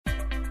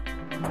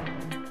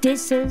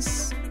This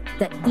is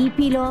the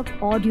Epilogue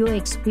Audio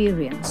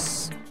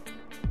Experience.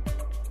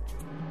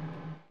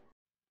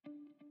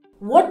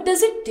 What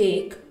does it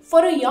take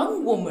for a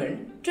young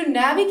woman to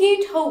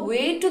navigate her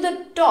way to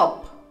the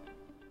top?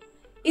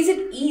 Is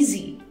it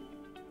easy?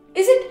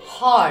 Is it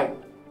hard?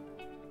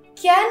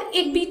 Can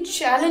it be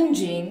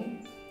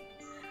challenging?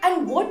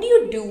 And what do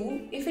you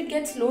do if it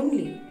gets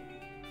lonely?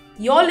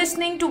 You're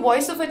listening to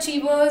Voice of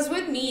Achievers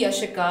with me,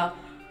 Yashika,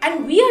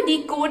 and we are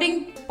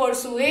decoding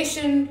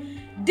persuasion,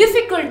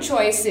 difficult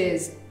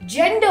choices,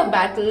 gender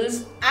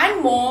battles,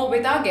 and more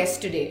with our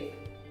guest today.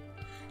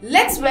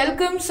 Let's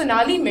welcome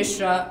Sonali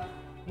Mishra,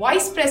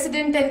 Vice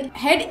President and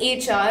Head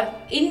HR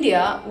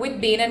India with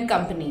Bain &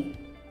 Company.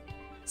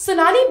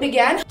 Sonali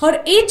began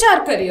her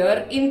HR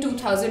career in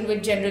 2000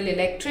 with General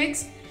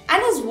Electrics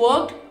and has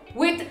worked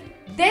with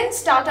then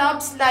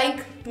startups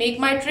like Make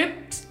My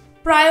Trips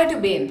prior to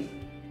Bain.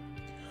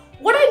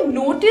 What I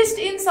noticed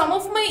in some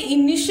of my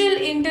initial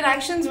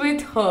interactions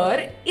with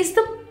her is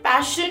the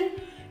passion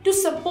to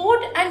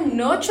support and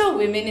nurture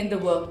women in the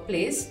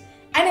workplace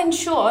and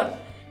ensure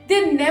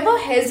they're never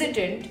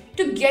hesitant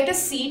to get a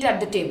seat at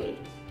the table.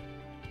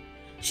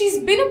 She's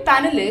been a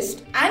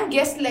panelist and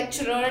guest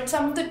lecturer at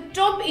some of the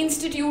top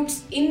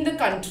institutes in the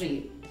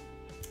country.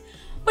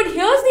 But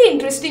here's the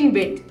interesting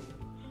bit.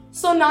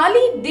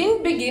 Sonali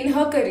didn't begin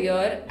her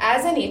career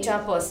as an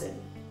HR person.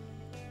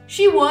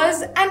 She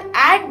was an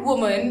ad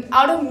woman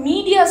out of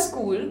media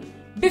school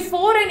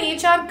before an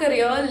HR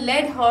career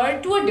led her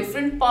to a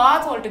different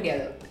path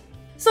altogether.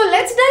 So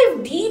let's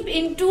dive deep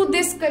into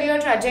this career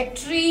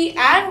trajectory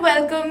and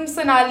welcome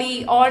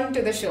Sonali on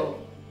to the show.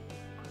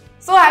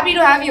 So happy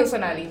to have you,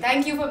 Sonali.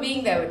 Thank you for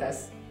being there with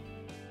us.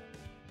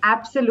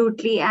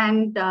 Absolutely.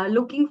 And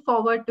looking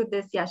forward to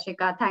this,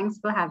 Yashika. Thanks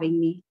for having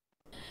me.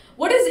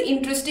 What is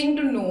interesting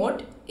to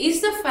note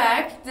is the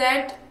fact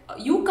that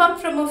you come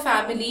from a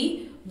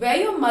family where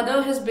your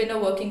mother has been a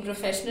working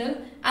professional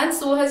and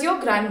so has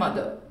your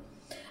grandmother.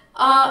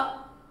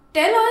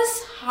 Tell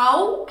us,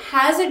 how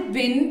has it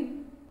been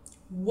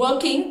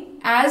working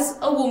as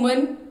a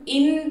woman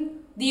in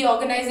the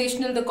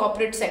organizational, the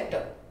corporate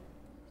sector?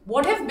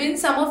 What have been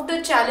some of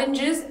the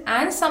challenges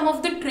and some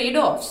of the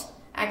trade-offs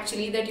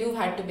actually that you've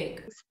had to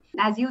make?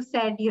 As you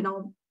said,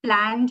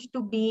 planned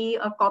to be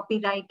a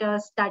copywriter,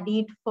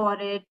 studied for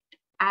it,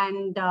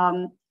 and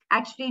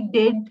actually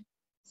did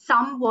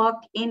some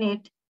work in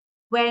it,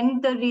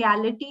 when the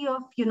reality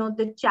of,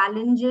 the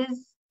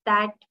challenges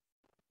that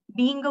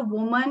being a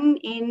woman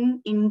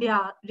in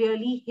India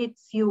really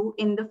hits you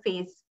in the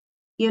face.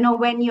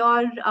 When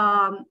you're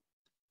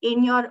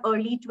in your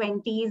early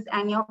 20s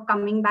and you're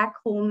coming back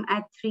home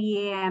at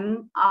 3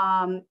 a.m.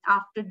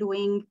 After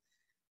doing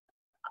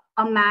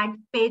a mad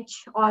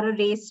pitch or a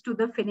race to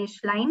the finish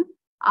line,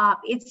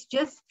 it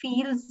just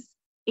feels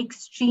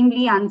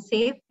extremely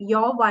unsafe.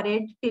 You're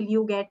worried till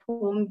you get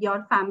home.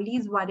 Your family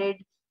is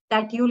worried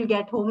that you'll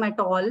get home at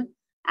all.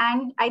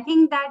 And I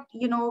think that,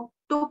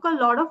 took a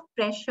lot of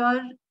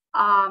pressure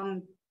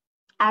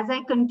as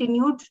I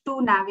continued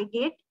to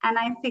navigate. And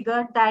I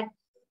figured that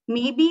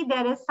maybe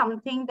there is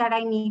something that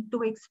I need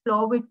to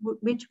explore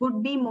which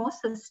would be more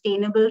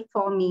sustainable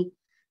for me.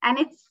 And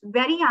it's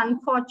very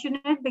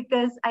unfortunate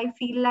because I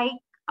feel like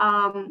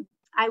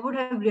I would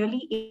have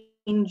really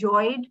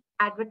enjoyed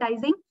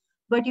advertising,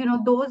 but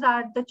those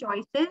are the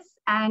choices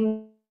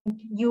and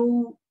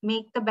you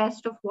make the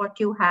best of what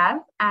you have.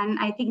 And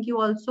I think you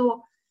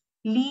also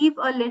leave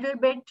a little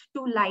bit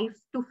to life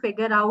to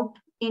figure out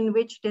in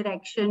which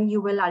direction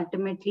you will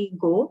ultimately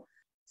go.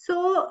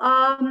 So,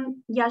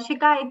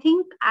 Yashika, I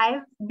think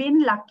I've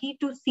been lucky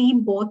to see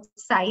both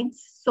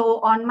sides. So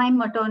on my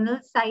maternal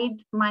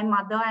side, my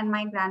mother and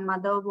my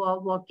grandmother were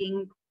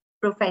working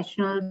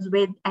professionals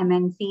with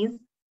MNCs.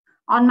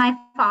 On my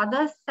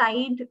father's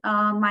side,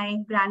 my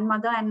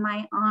grandmother and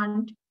my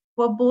aunt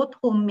were both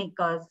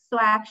homemakers. So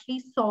I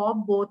actually saw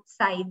both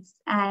sides.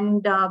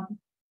 And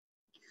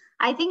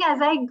I think as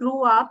I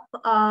grew up,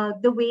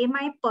 the way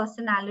my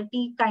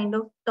personality kind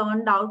of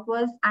turned out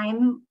was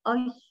I'm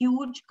a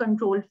huge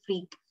control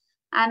freak.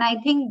 And I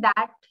think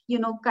that,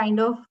 kind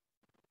of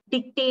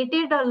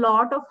dictated a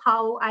lot of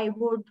how I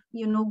would,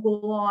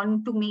 go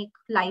on to make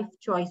life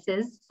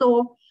choices.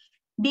 So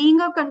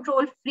being a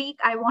control freak,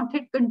 I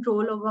wanted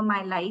control over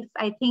my life.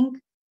 I think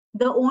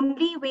the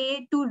only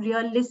way to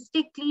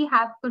realistically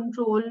have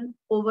control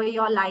over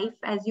your life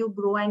as you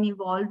grow and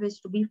evolve is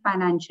to be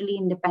financially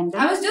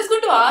independent. I was just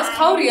going to ask,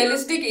 how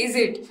realistic is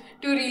it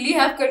to really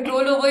have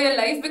control over your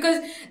life?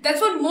 Because that's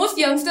what most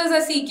youngsters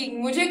are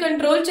seeking. मुझे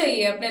control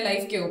चाहिए अपने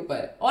life के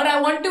ऊपर. Or I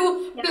want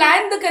to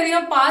plan the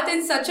career path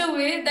in such a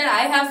way that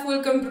I have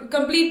full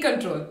complete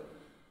control.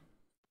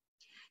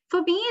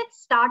 For me, it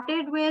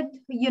started with,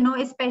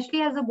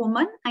 especially as a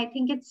woman, I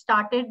think it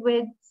started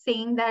with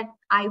saying that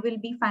I will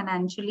be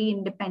financially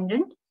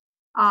independent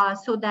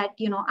so that,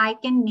 I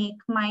can make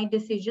my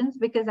decisions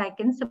because I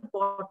can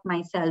support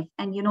myself.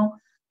 And,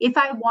 if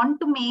I want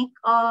to make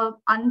an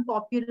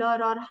unpopular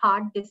or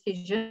hard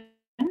decision,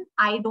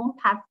 I don't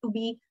have to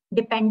be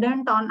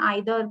dependent on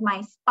either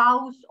my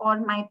spouse or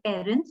my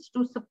parents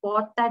to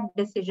support that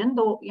decision,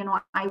 though,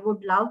 I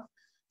would love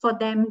for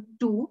them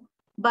too.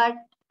 But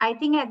I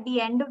think at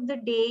the end of the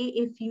day,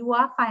 if you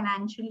are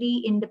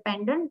financially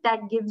independent,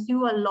 that gives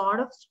you a lot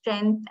of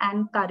strength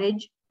and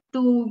courage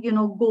to,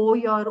 go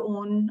your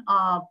own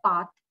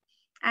path.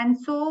 And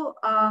so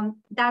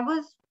that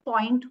was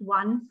point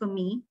one for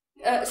me.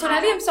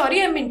 Sonali, I'm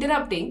sorry I'm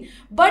interrupting,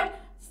 but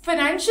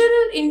financial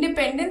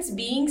independence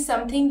being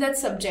something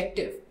that's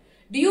subjective,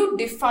 do you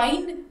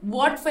define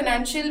what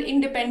financial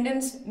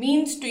independence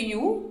means to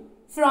you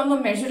from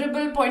a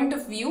measurable point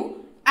of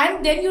view?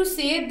 And then you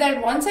say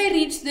that once I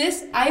reach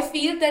this, I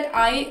feel that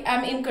I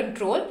am in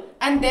control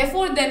and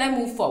therefore then I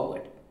move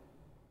forward.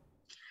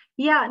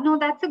 Yeah, no,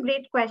 that's a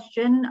great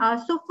question.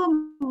 So for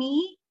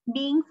me,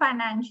 being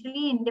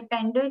financially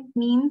independent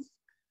means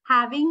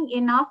having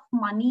enough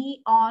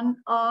money on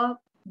a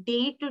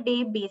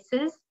day-to-day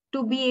basis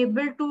to be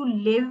able to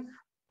live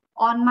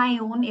on my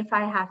own if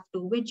I have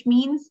to, which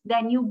means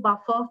then you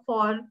buffer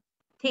for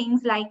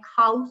things like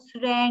house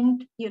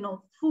rent,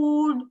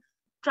 food,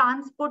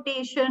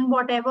 transportation,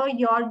 whatever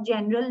your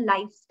general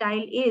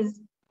lifestyle is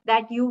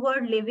that you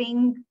were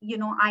living,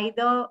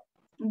 either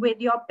with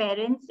your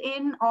parents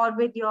in or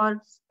with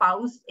your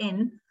spouse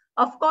in.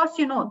 Of course,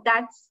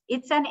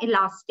 it's an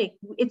elastic.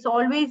 It's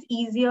always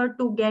easier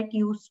to get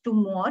used to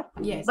more.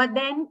 Yes. But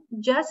then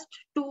just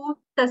to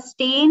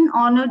sustain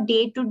on a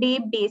day-to-day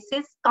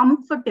basis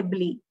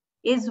comfortably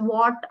is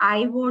what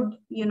I would,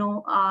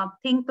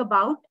 think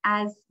about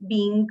as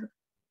being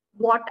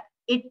what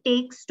it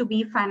takes to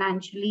be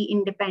financially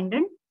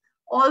independent.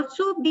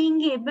 Also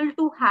being able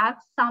to have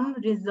some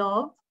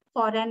reserve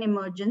for an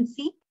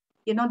emergency,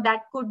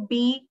 that could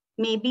be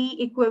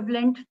maybe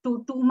equivalent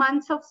to 2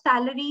 months of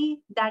salary,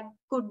 that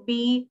could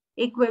be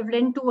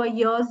equivalent to a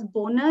year's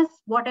bonus,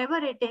 whatever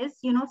it is,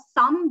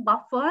 some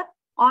buffer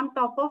on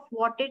top of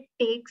what it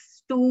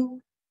takes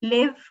to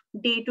live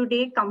day to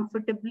day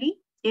comfortably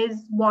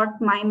is what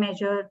my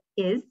measure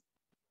is.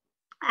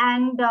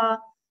 And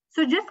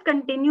so just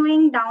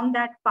continuing down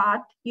that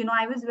path,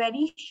 I was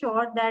very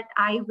sure that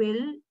I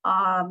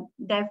will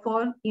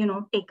therefore,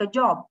 take a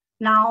job.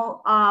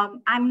 Now,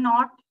 I'm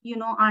not,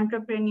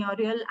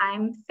 entrepreneurial.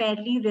 I'm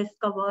fairly risk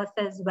averse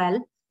as well.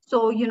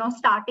 So,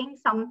 starting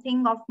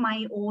something of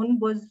my own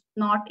was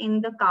not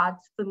in the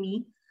cards for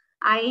me.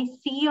 I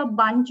see a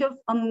bunch of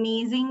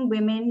amazing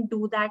women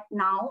do that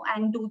now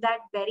and do that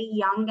very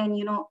young. And,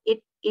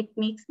 it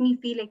makes me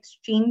feel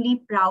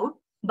extremely proud.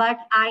 But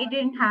I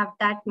didn't have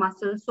that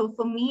muscle. So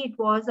for me, it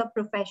was a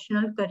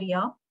professional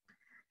career.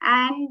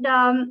 And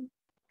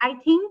I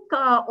think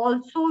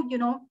also,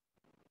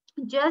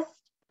 just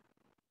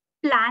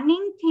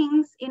planning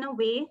things in a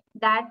way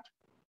that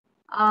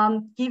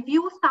give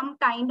you some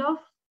kind of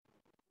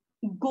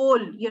goal,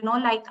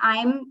 like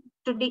I'm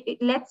today,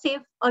 let's say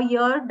a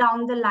year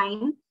down the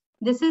line,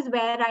 this is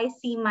where I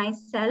see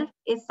myself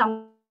is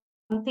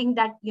something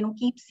that,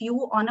 keeps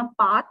you on a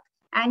path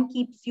and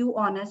keeps you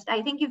honest.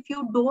 I think if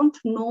you don't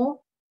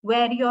know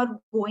where you're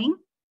going,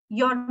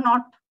 you're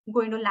not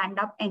going to land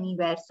up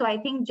anywhere. So I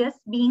think just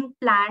being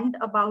planned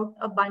about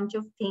a bunch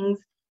of things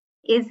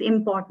is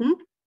important.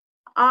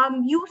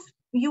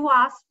 You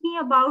asked me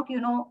about,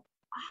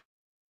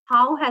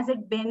 how has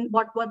it been?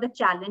 What were the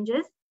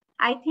challenges?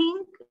 I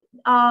think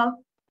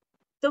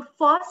the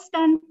first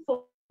and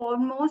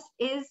foremost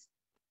is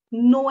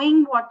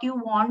knowing what you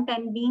want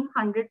and being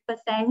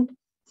 100%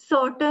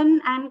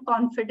 certain and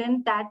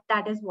confident that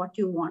that is what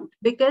you want.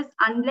 Because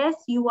unless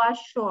you are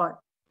sure,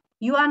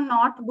 you are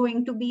not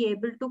going to be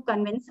able to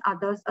convince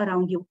others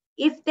around you.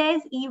 If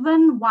there's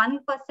even 1%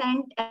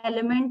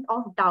 element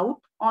of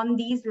doubt on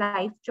these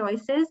life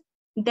choices,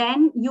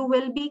 then you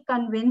will be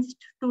convinced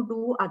to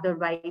do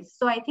otherwise.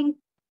 So I think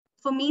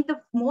for me, the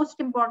most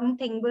important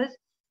thing was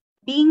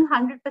being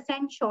 100%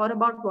 sure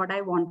about what I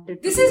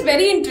wanted. This is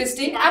very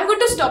interesting. I'm going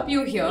to stop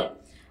you here.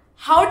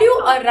 How do you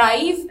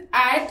arrive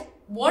at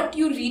what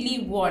you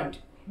really want?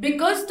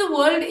 Because the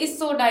world is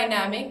so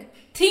dynamic,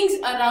 things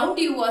around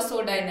you are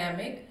so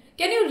dynamic.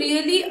 Can you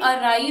really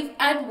arrive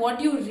at what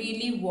you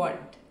really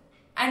want?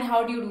 And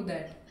how do you do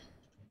that?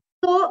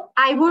 So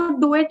I would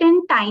do it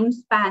in time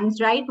spans,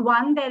 right?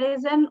 One, there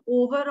is an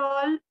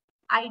overall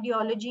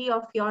ideology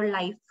of your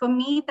life. For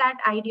me, that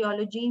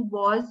ideology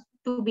was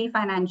to be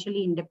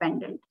financially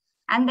independent.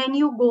 And then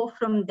you go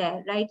from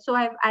there, right? So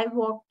I've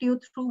walked you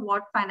through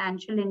what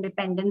financial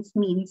independence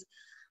means.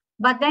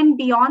 But then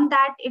beyond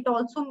that, it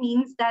also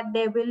means that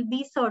there will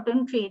be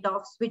certain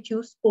trade-offs which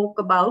you spoke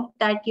about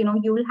that,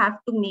 you will have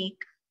to make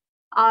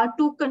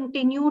to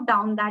continue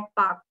down that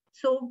path.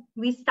 So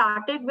we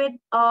started with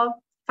a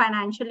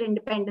financial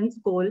independence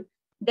goal.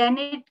 Then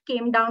it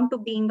came down to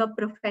being a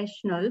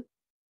professional.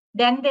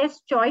 Then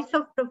there's choice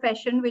of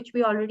profession, which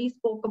we already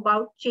spoke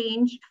about,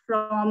 changed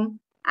from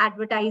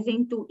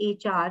advertising to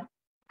HR.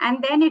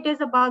 And then it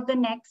is about the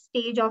next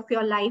stage of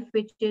your life,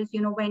 which is,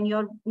 when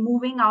you're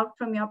moving out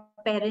from your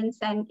parents,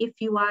 and if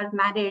you are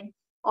married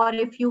or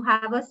if you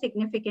have a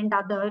significant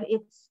other,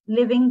 it's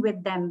living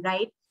with them,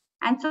 right?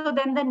 And so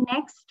then the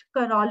next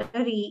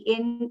corollary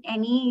in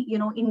any,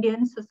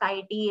 Indian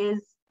society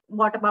is,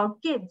 what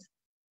about kids?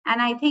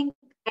 And I think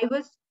I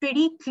was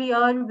pretty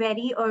clear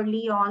very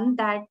early on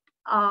that,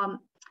 um,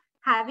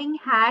 having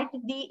had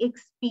the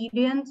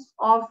experience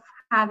of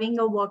having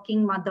a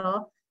working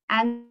mother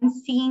and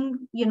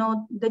seeing,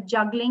 the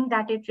juggling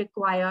that it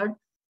required,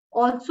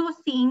 also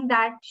seeing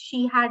that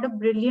she had a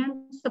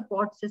brilliant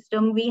support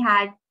system. We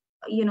had,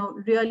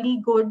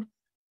 really good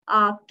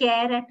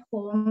care at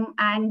home,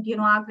 and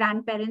our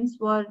grandparents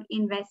were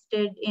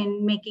invested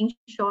in making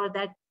sure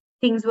that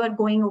things were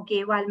going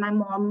okay while my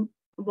mom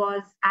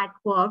was at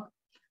work.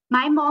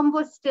 My mom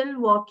was still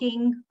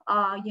working,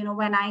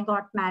 when I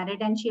got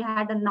married, and she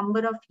had a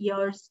number of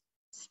years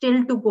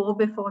still to go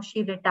before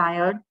she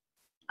retired.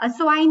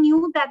 So I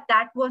knew that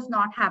that was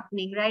not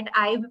happening, right?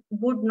 I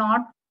would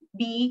not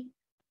be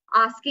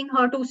asking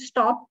her to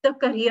stop the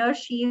career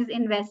she is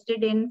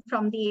invested in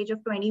from the age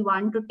of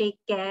 21 to take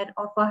care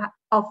of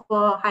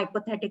a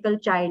hypothetical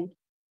child.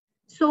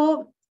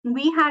 So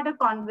we had a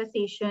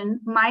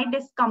conversation, my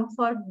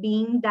discomfort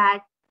being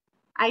that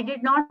I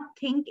did not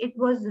think it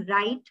was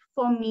right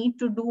for me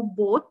to do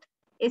both,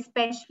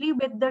 especially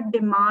with the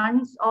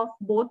demands of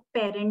both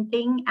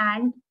parenting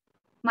and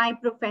my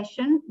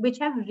profession, which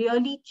have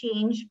really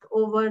changed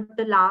over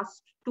the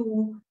last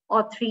 2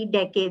 or 3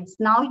 decades.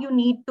 Now you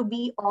need to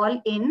be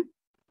all in,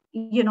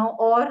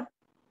 or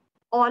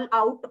all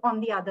out on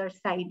the other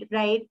side,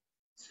 right?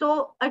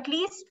 So at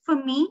least for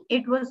me,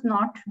 it was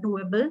not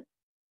doable.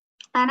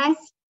 And I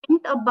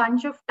spent a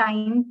bunch of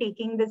time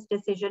taking this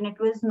decision. It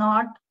was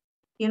not,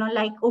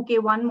 like, okay,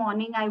 one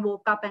morning I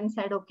woke up and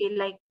said, okay,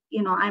 like,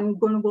 I'm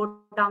going to go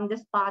down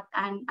this path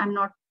and I'm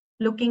not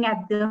looking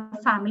at the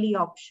family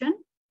option.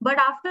 But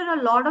after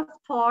a lot of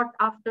thought,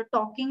 after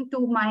talking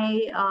to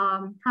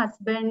my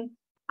husband,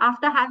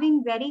 after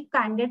having very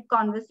candid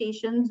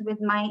conversations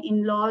with my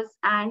in-laws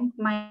and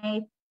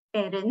my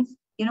parents,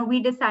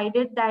 we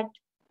decided that,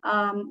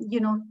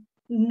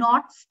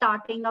 not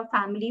starting a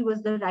family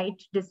was the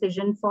right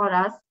decision for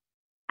us.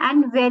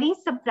 And very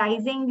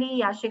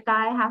surprisingly, Yashika,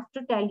 I have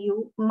to tell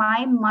you,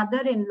 my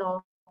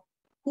mother-in-law,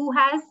 who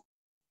has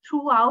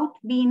throughout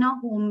been a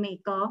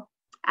homemaker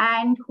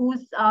and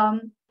who's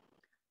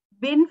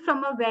been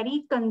from a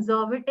very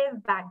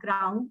conservative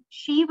background,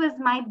 she was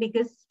my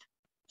biggest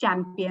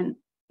champion,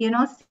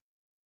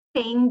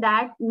 saying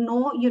that,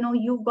 no,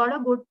 you've got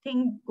a good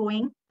thing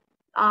going,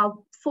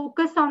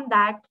 focus on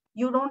that.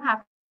 You don't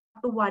have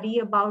to worry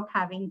about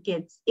having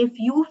kids. If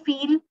you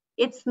feel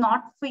it's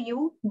not for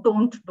you,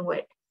 don't do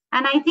it.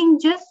 And I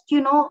think just,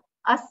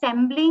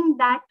 assembling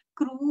that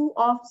crew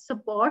of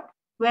support,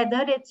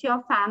 whether it's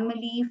your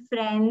family,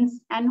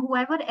 friends, and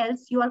whoever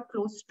else you are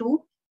close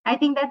to, I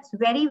think that's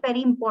very,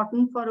 very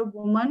important for a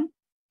woman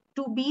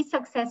to be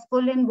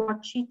successful in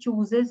what she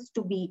chooses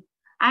to be.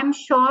 I'm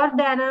sure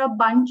there are a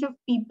bunch of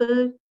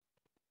people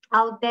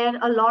out there,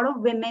 a lot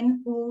of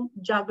women who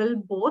juggle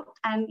both,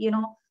 and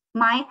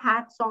my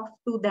hats off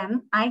to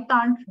them. I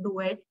can't do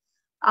it,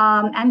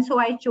 and so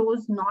I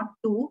chose not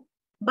to.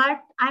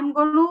 But I'm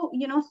going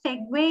to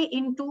segue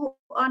into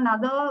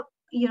another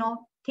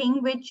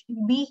thing which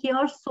we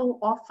hear so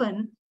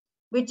often,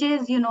 which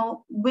is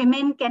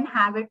women can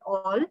have it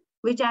all,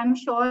 which I'm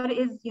sure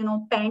is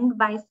penned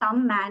by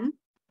some man,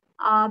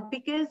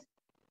 because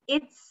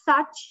it's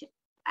such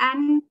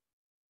an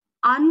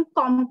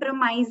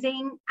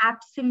uncompromising,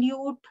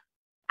 absolute,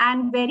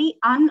 and very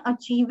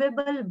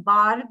unachievable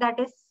bar that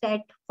is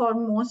set for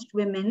most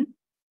women.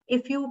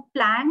 If you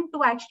plan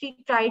to actually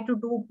try to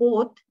do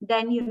both,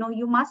 then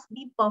you must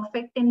be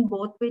perfect in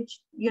both, which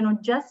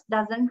just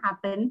doesn't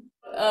happen.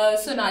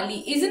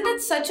 Sonali, isn't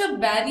that such a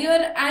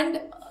barrier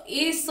and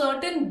a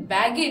certain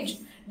baggage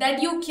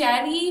that you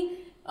carry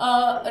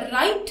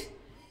right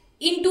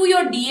into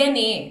your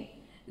DNA,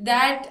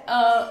 that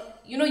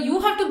you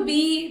have to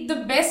be the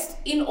best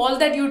in all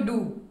that you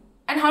do?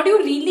 And how do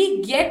you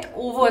really get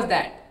over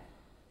that?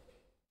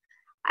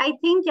 I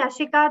think,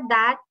 Yashika,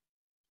 that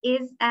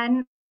is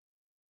an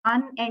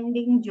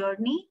unending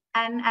journey.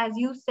 And as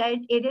you said,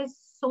 it is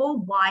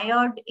so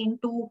wired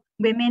into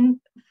women,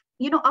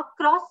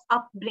 across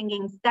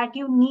upbringings, that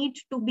you need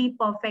to be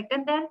perfect.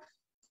 And then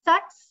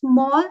such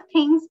small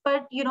things,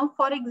 but,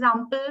 for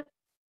example,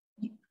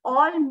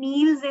 all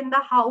meals in the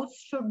house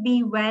should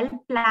be well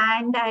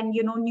planned and,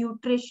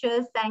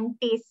 nutritious and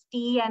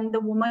tasty. And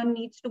the woman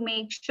needs to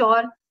make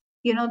sure,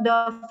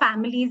 the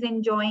family is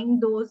enjoying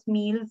those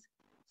meals.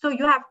 So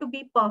you have to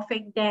be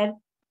perfect there.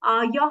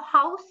 Your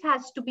house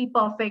has to be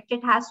perfect.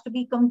 It has to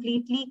be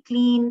completely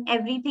clean.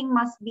 Everything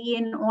must be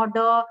in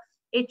order.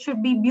 It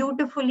should be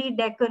beautifully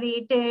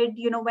decorated.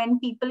 When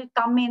people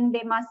come in,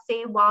 they must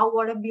say, wow,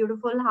 what a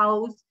beautiful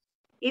house.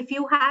 If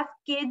you have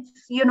kids,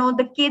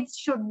 the kids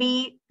should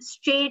be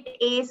straight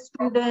A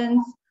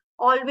students,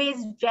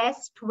 always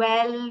dressed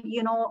well,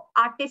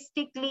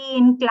 artistically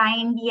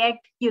inclined, yet,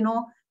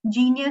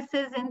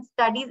 geniuses in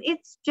studies.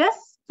 It's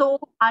just so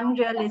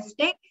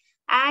unrealistic.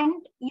 And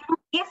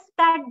if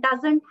that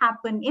doesn't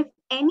happen, if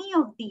any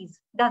of these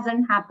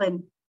doesn't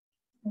happen,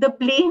 the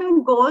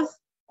blame goes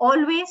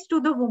always to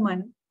the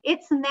woman.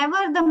 It's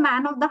never the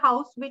man of the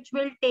house which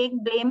will take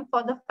blame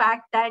for the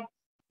fact that,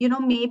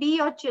 maybe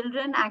your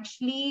children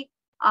actually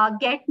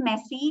get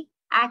messy,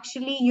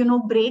 actually,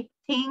 break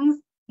things.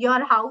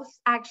 Your house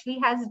actually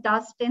has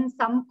dust in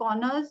some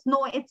corners.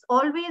 No, it's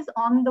always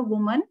on the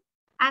woman.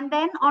 And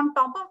then on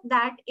top of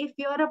that, if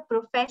you're a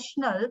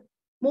professional,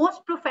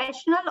 most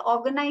professional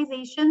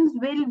organizations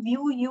will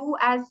view you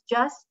as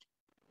just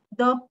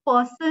the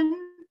person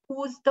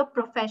who's the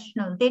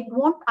professional. They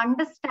won't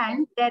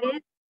understand there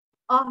is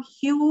a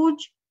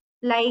huge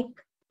life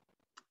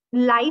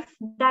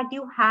that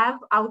you have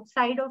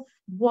outside of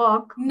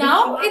work.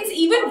 Now it's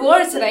even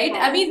worse, right?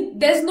 I mean,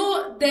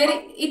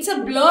 it's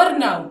a blur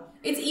now.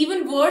 It's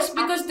even worse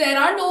because there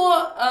are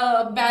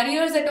no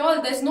barriers at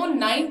all. There's no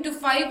 9 to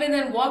 5 and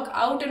then walk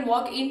out and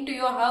walk into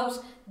your house.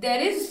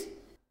 There is.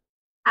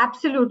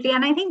 Absolutely.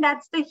 And I think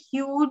that's the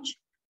huge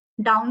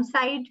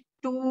downside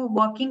to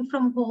working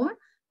from home.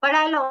 But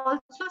I'll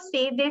also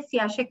say this,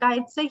 Yashika,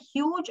 it's a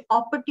huge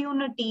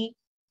opportunity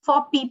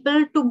for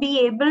people to be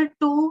able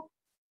to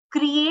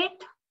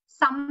create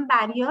some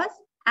barriers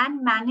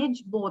and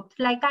manage both.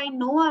 Like I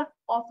know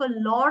of a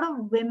lot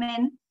of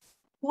women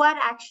who are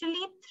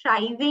actually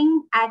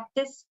thriving at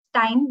this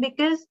time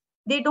because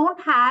they don't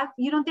have,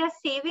 they're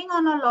saving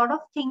on a lot of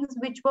things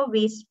which were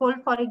wasteful.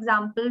 For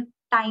example,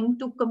 time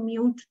to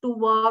commute to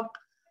work,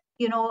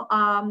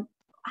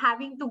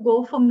 having to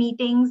go for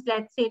meetings,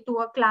 let's say to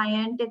a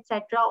client,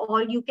 etc.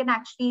 Or you can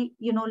actually,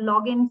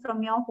 log in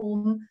from your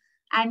home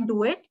and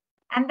do it.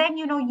 And then,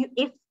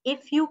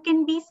 if you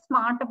can be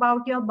smart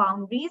about your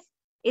boundaries,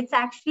 it's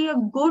actually a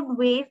good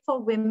way for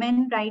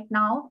women right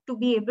now to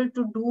be able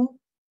to do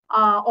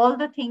all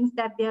the things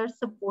that they're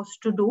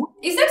supposed to do.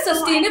 Is that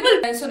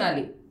sustainable,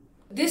 Sonali?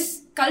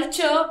 This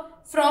culture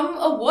from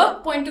a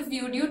work point of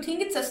view, do you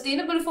think it's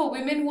sustainable for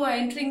women who are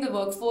entering the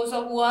workforce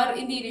or who are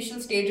in the initial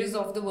stages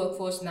of the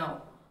workforce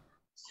now?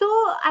 So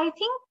I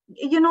think,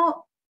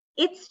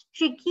 it's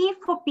tricky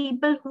for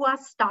people who are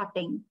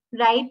starting,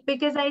 right?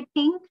 Because I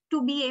think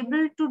to be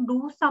able to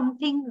do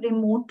something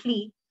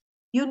remotely,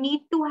 you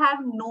need to have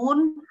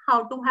known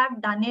how to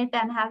have done it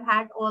and have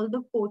had all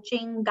the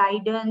coaching,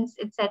 guidance,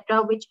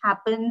 etc., which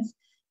happens,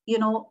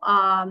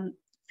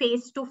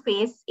 face to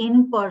face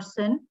in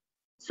person.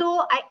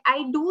 So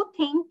I do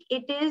think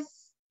it is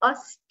a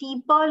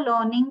steeper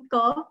learning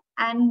curve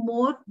and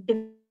more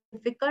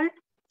difficult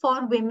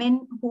for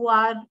women who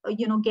are,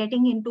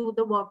 getting into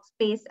the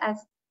workspace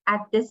at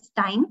this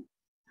time.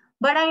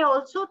 But I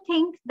also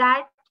think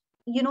that,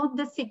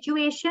 the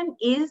situation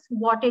is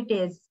what it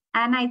is.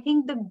 And I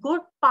think the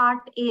good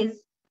part is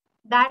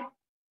that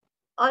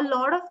a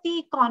lot of the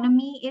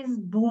economy is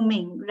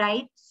booming,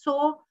 right?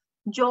 So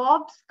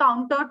jobs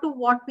counter to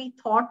what we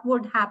thought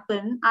would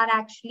happen are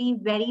actually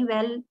very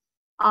well,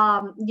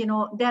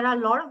 there are a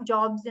lot of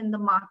jobs in the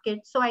market.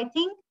 So I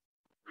think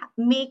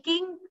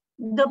making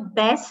the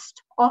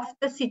best of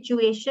the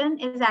situation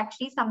is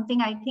actually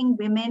something I think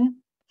women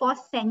for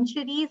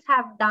centuries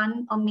have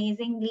done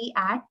amazingly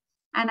at.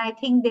 And I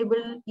think they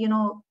will,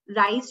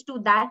 rise to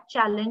that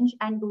challenge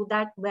and do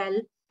that well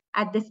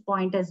at this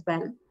point as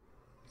well.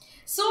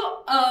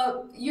 So,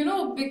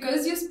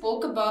 because you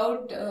spoke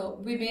about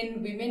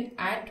women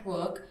at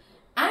work,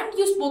 and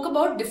you spoke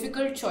about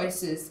difficult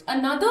choices.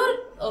 Another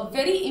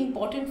very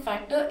important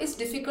factor is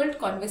difficult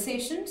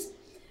conversations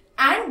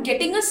and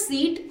getting a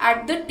seat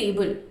at the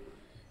table.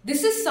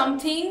 This is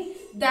something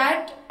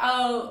that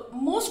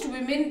most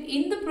women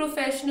in the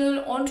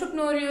professional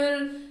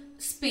entrepreneurial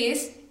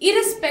space,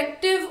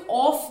 irrespective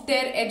of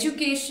their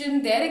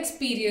education, their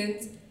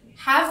experience,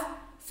 have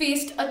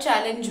faced a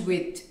challenge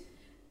with.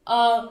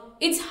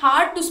 It's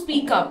hard to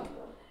speak up.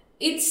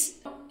 It's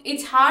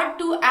hard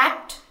to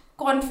act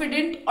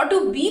confident or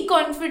to be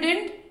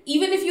confident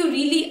even if you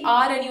really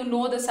are and you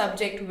know the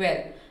subject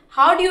well.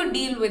 How do you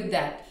deal with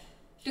that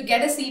to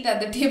get a seat at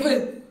the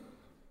table?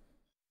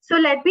 So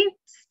let me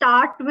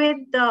start with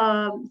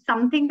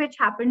something which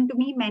happened to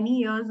me many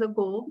years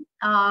ago.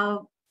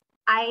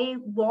 I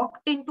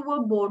walked into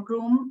a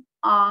boardroom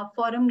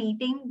for a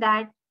meeting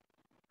that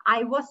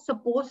I was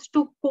supposed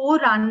to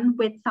co-run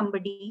with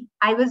somebody.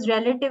 I was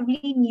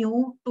relatively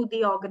new to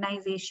the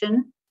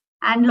organization,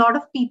 and a lot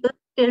of people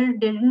still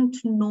didn't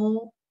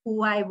know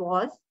who I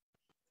was.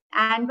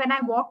 And when I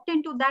walked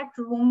into that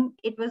room,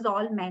 it was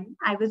all men.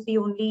 I was the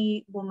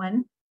only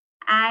woman.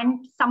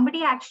 And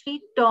somebody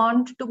actually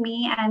turned to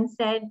me and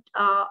said,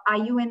 are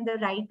you in the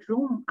right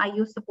room? Are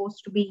you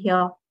supposed to be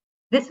here?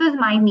 This was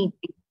my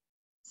meeting.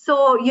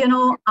 So,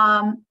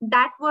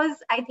 that was,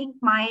 I think,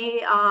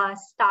 my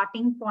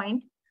starting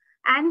point.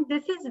 And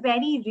this is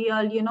very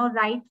real,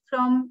 right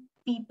from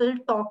people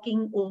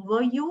talking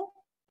over you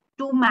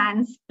to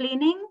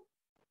mansplaining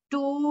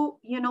to,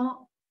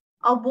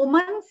 a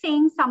woman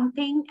saying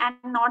something and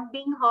not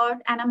being heard,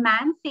 and a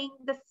man saying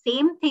the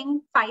same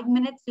thing 5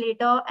 minutes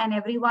later and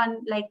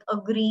everyone like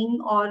agreeing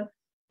or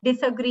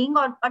disagreeing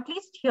or at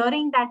least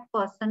hearing that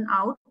person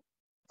out.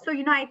 So,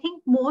 I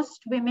think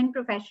most women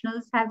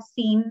professionals have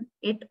seen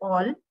it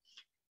all.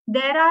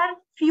 There are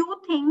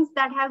few things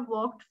that have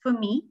worked for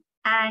me.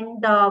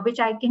 and which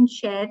I can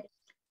share.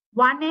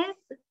 One is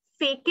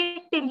fake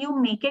it till you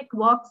make it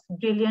works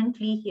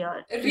brilliantly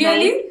here, right?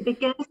 Really?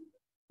 Because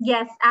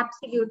yes,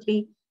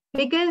 absolutely.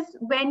 Because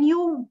when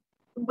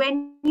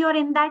you're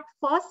in that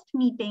first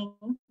meeting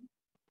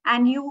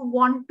and you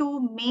want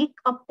to make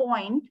a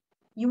point,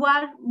 you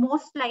are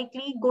most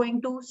likely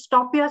going to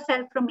stop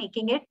yourself from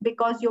making it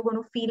because you're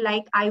going to feel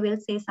like I will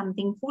say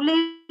something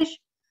foolish.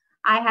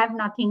 I have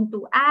nothing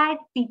to add.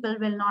 People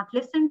will not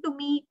listen to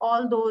me,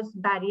 all those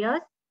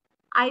barriers.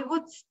 I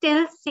would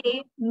still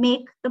say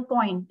make the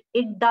point.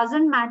 It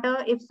doesn't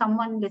matter if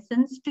someone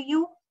listens to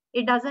you.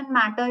 It doesn't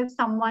matter if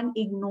someone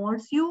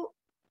ignores you.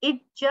 It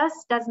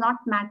just does not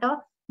matter.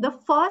 The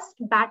first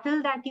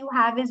battle that you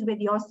have is with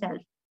yourself.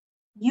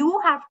 You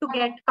have to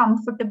get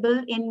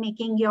comfortable in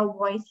making your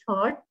voice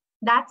heard.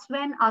 That's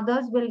when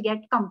others will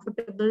get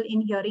comfortable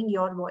in hearing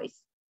your voice.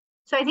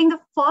 So I think the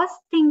first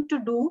thing to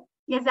do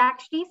is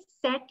actually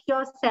set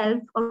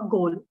yourself a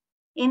goal.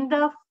 In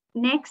the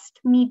next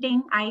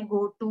meeting I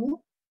go to,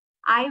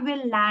 I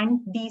will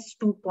land these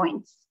 2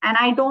 points. And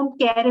I don't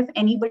care if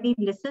anybody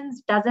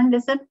listens, doesn't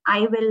listen,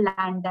 I will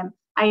land them.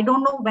 I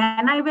don't know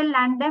when I will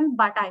land them,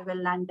 but I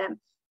will land them.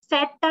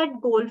 Set that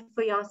goal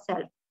for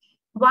yourself.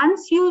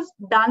 Once you've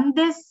done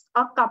this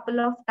a couple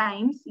of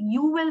times,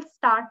 you will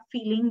start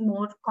feeling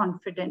more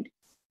confident.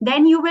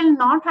 Then you will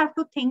not have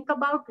to think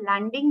about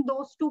landing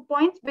those 2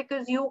 points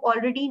because you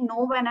already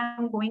know when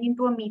I'm going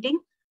into a meeting,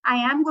 I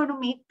am going to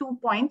make 2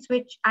 points,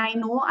 which I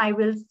know I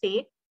will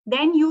say.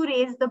 Then you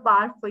raise the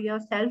bar for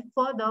yourself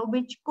further,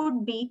 which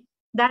could be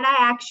that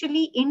I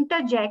actually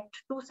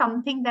interject to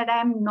something that I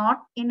am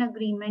not in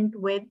agreement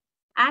with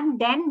and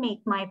then make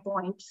my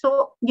point.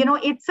 So,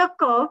 it's a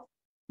curve,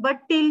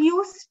 but till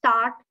you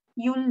start,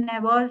 you'll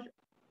never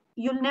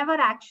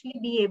actually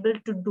be able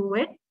to do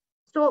it.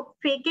 So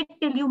fake it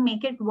till you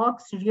make it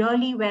works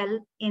really well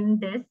in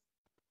this.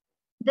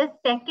 The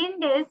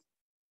second is,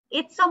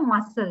 it's a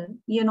muscle,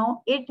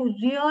 it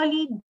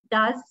really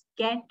does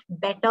get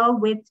better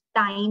with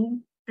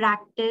time,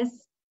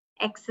 practice,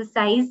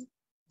 exercise.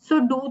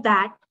 So do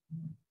that.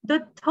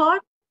 The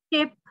third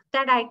tip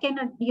that I can,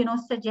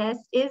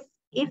 suggest is,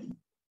 if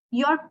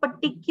you're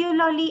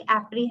particularly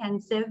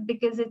apprehensive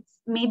because it's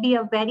maybe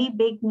a very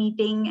big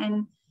meeting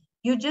and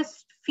you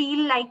just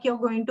feel like you're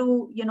going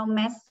to,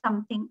 mess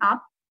something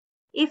up.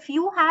 If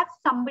you have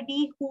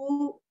somebody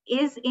who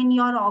is in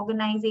your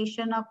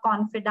organization, a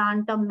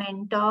confidant, a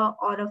mentor,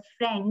 or a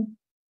friend,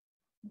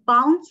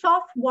 bounce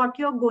off what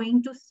you're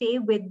going to say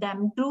with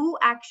them. Do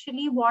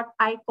actually what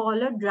I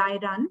call a dry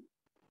run.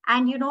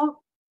 And,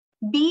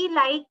 be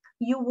like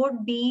you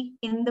would be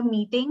in the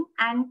meeting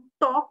and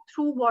talk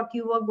through what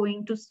you are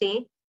going to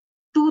say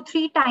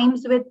 2-3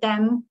 times with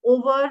them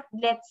over,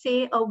 let's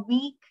say, a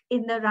week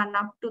in the run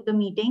up to the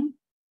meeting.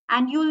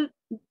 And you'll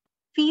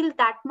feel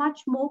that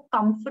much more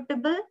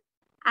comfortable,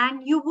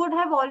 and you would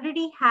have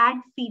already had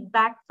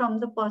feedback from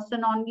the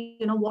person on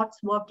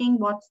what's working,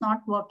 what's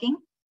not working.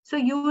 So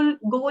you will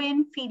go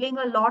in feeling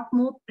a lot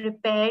more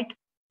prepared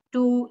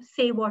to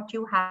say what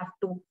you have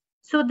to.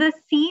 So the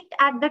seat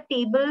at the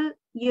table,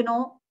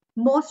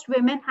 most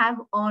women have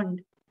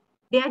earned.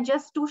 They are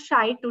just too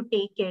shy to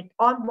take it,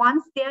 or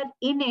once they are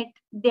in it,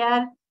 they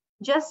are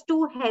just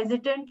too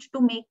hesitant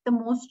to make the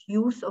most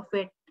use of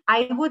it.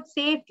 I would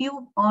say if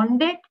you've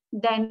earned it,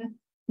 then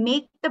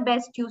make the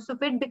best use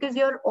of it, because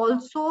you're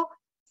also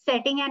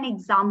setting an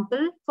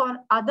example for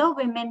other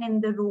women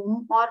in the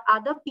room or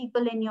other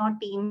people in your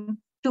team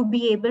to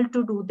be able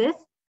to do this.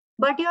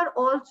 But you're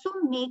also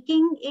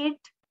making it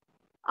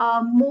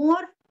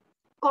more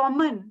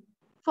common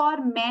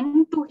for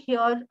men to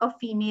hear a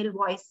female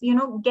voice,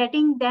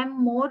 getting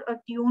them more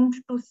attuned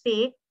to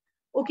say,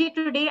 okay,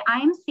 today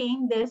I'm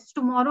saying this,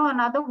 tomorrow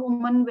another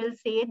woman will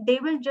say it. They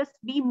will just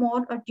be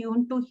more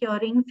attuned to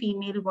hearing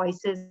female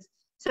voices.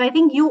 So I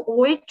think you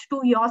owe it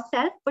to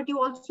yourself, but you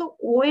also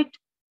owe it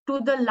to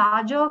the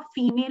larger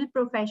female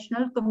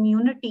professional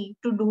community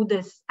to do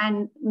this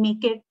and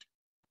make it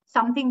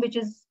something which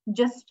is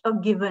just a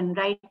given,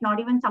 right? Not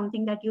even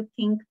something that you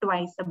think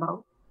twice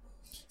about.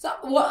 So,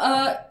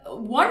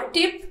 one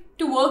tip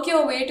to work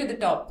your way to the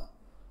top.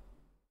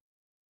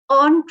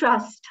 Earn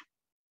trust.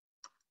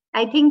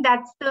 I think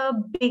that's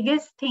the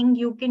biggest thing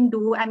you can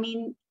do. I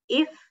mean,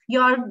 if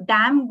you're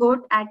damn good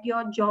at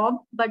your job,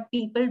 but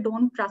people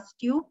don't trust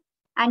you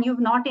and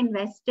you've not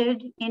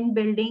invested in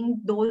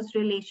building those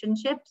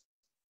relationships,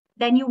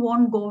 then you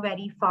won't go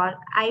very far.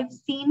 I've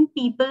seen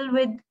people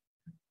with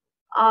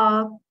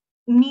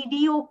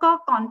mediocre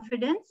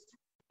confidence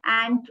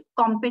and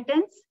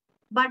competence,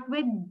 but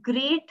with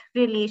great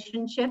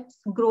relationships,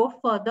 grow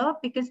further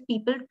because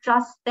people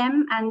trust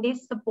them and they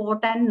support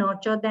and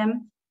nurture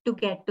them to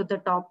get to the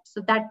top.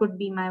 So that would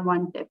be my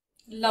one tip.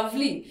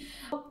 Lovely.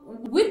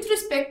 With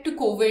respect to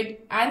COVID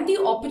and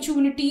the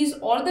opportunities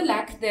or the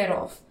lack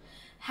thereof,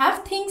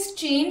 have things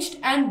changed,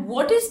 and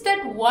what is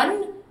that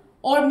one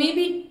or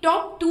maybe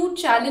top 2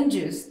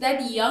 challenges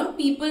that young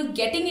people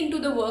getting into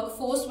the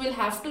workforce will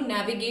have to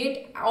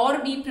navigate or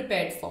be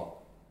prepared for?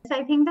 So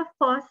I think the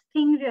first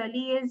thing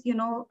really is,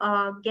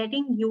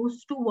 getting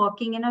used to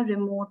working in a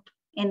remote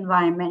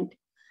environment.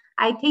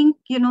 I think,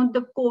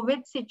 the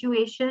COVID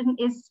situation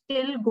is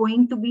still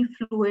going to be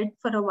fluid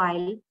for a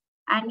while.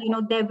 And,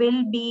 there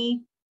will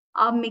be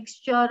a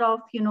mixture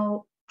of,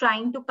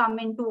 trying to come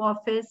into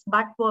office,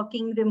 but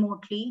working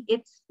remotely.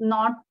 It's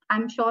not,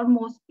 I'm sure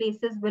most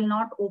places will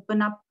not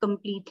open up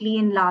completely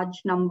in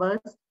large numbers.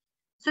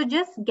 So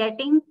just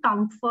getting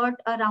comfort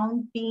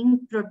around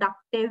being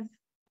productive,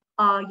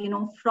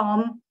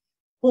 from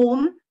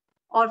home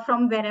or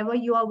from wherever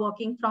you are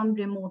working from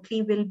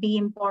remotely will be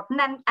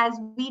important. And as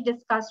we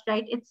discussed,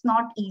 right, it's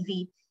not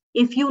easy.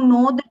 If you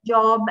know the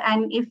job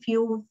and if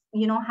you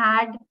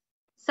had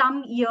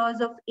some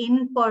years of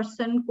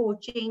in-person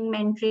coaching,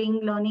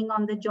 mentoring, learning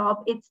on the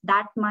job, it's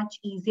that much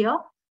easier.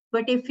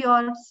 But if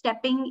you're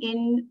stepping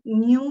in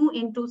new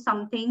into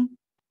something,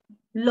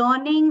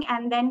 learning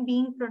and then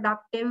being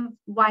productive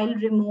while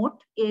remote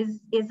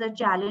is a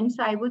challenge.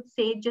 So I would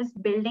say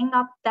just building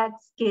up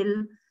that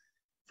skill,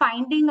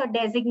 finding a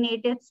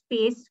designated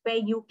space where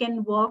you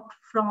can work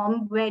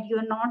from, where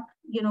you're not,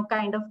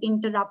 kind of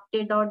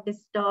interrupted or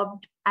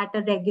disturbed at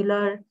a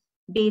regular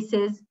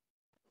basis,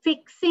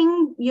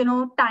 fixing,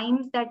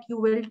 times that you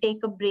will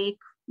take a break,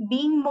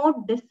 being more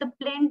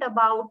disciplined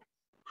about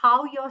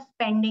how you're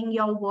spending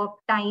your work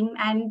time,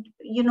 and,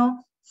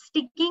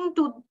 sticking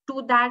to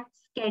that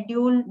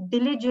schedule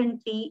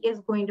diligently is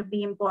going to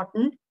be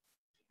important.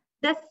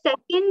 The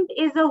second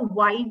is a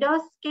wider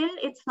skill.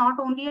 It's not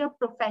only a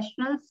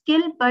professional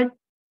skill, but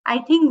I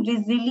think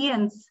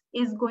resilience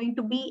is going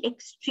to be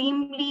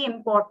extremely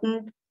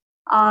important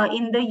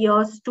in the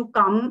years to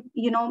come.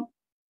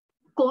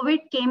 COVID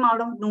came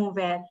out of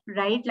nowhere,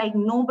 right? Like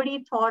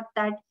nobody thought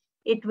that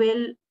it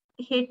will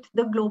hit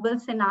the global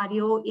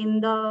scenario in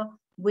the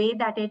way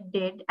that it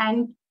did.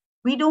 And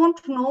we don't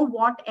know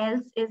what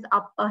else is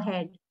up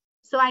ahead.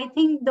 So I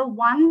think the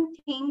one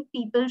thing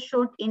people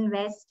should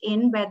invest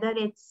in, whether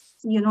it's,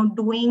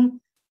 doing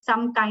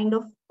some kind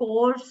of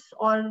course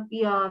or,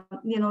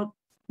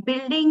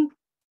 building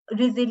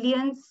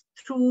resilience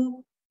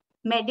through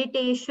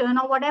meditation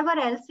or whatever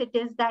else it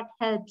is that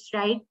helps,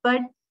 right?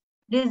 But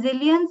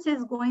resilience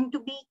is going to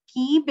be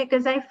key,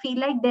 because I feel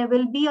like there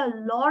will be a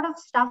lot of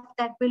stuff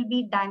that will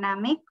be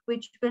dynamic,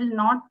 which will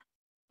not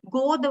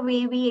go the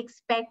way we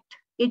expect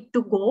it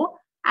to go.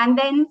 And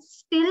then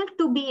still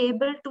to be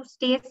able to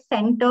stay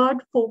centered,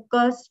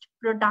 focused,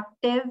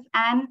 productive,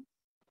 and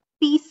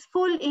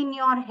peaceful in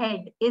your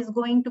head is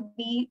going to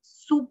be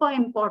super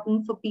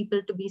important for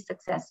people to be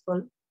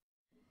successful.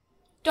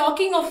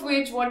 Talking of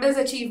which, what does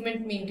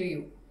achievement mean to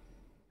you?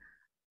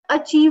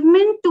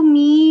 Achievement to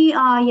me,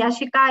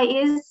 Yashika,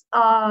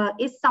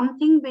 is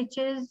something which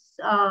is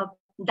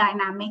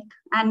dynamic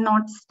and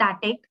not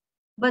static.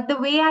 But the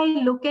way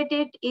I look at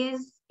it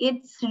is,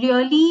 it's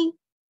really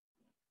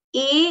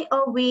a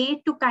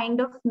way to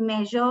kind of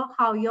measure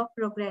how you're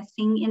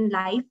progressing in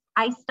life.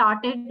 I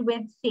started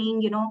with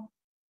saying,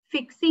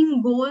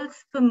 fixing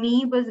goals for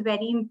me was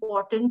very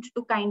important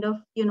to kind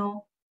of,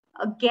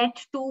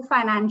 get to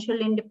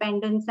financial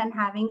independence and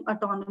having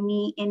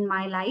autonomy in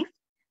my life.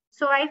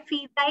 So I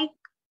feel like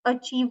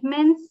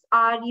achievements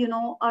are,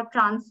 a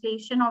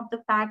translation of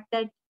the fact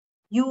that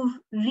you've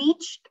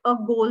reached a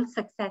goal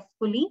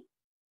successfully.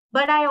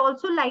 But I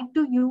also like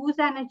to use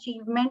an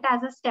achievement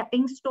as a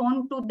stepping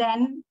stone to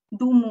then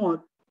do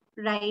more,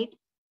 right?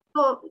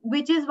 So,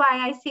 which is why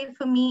I say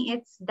for me,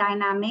 it's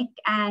dynamic.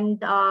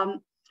 And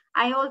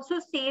I also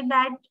say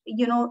that,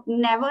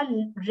 never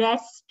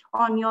rest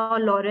on your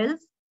laurels,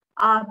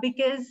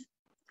 because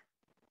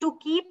to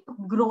keep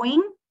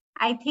growing,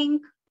 I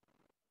think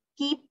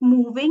keep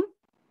moving,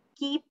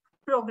 keep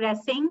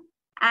progressing,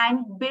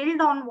 and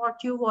build on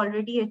what you've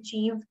already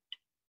achieved,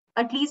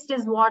 at least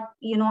is what,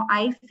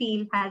 I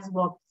feel has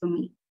worked for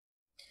me.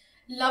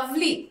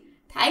 Lovely.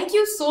 Thank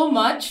you so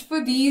much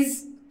for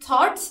these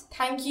thoughts.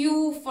 Thank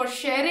you for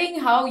sharing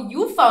how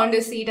you found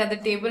a seat at the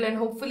table, and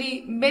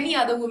hopefully many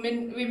other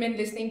women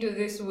listening to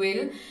this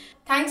will.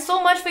 Thanks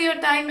so much for your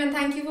time, and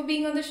thank you for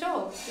being on the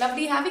show.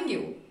 Lovely having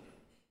you.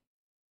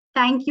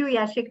 Thank you,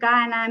 Yashika,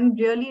 and I'm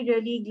really,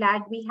 really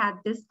glad we had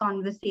this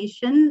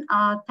conversation.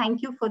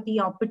 Thank you for the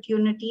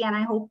opportunity, and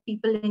I hope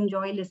people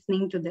enjoy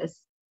listening to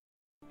this.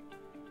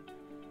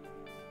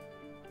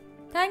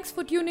 Thanks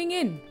for tuning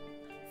in.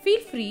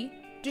 Feel free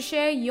to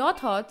share your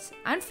thoughts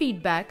and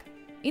feedback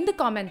in the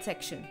comment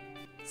section.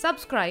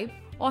 Subscribe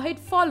or hit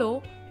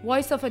follow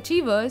Voice of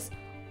Achievers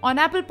on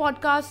Apple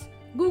Podcasts,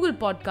 Google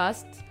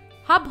Podcasts,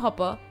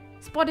 Hubhopper,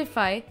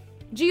 Spotify,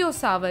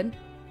 JioSaavn,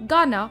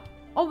 Gaana,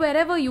 or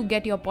wherever you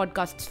get your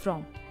podcasts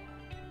from.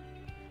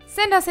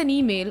 Send us an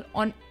email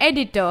on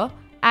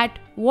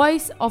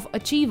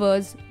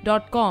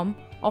editor@voiceofachievers.com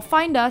or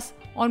find us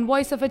on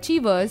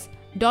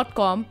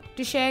voiceofachievers.com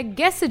to share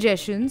guest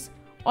suggestions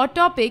or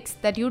topics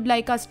that you'd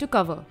like us to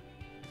cover.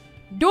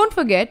 Don't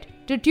forget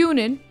to tune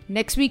in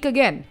next week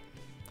again.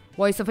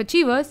 Voice of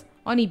Achievers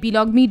on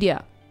Epilogue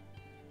Media.